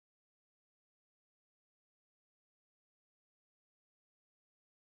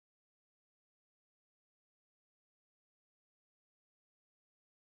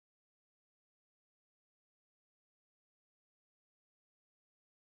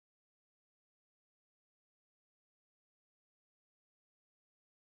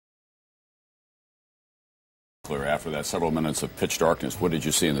clear after that. Several minutes of pitch darkness. What did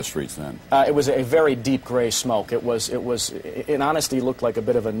you see in the streets then? It was a very deep gray smoke. It was, in honesty, looked like a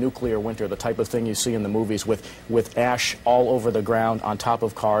bit of a nuclear winter, the type of thing you see in the movies with ash all over the ground, on top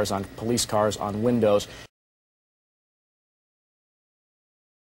of cars, on police cars, on windows.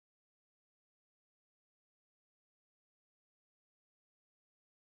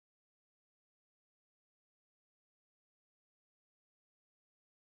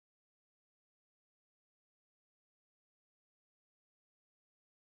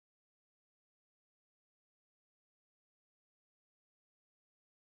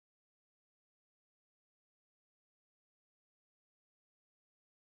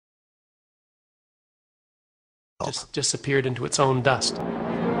 Just disappeared into its own dust.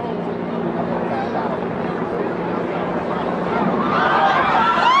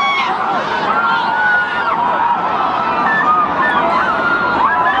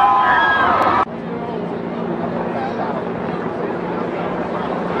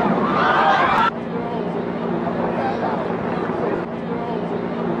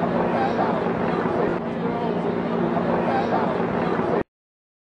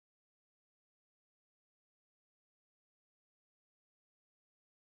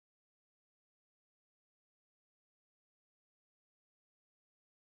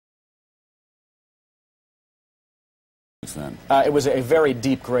 Then? It was a very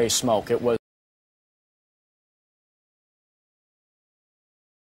deep gray smoke. It was.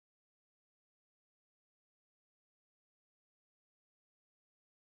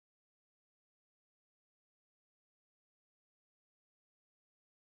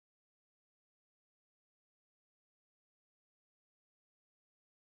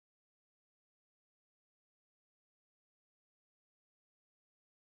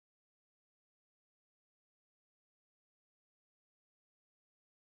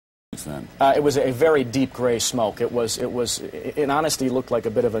 Then? It was a very deep gray smoke. It was, in honesty, looked like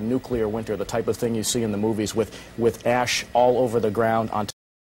a bit of a nuclear winter, the type of thing you see in the movies with ash all over the ground, on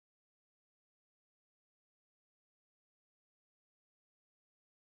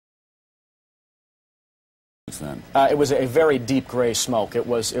Then? It was a very deep gray smoke. It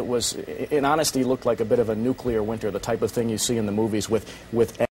was, in honesty, looked like a bit of a nuclear winter, the type of thing you see in the movies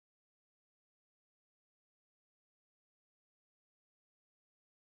with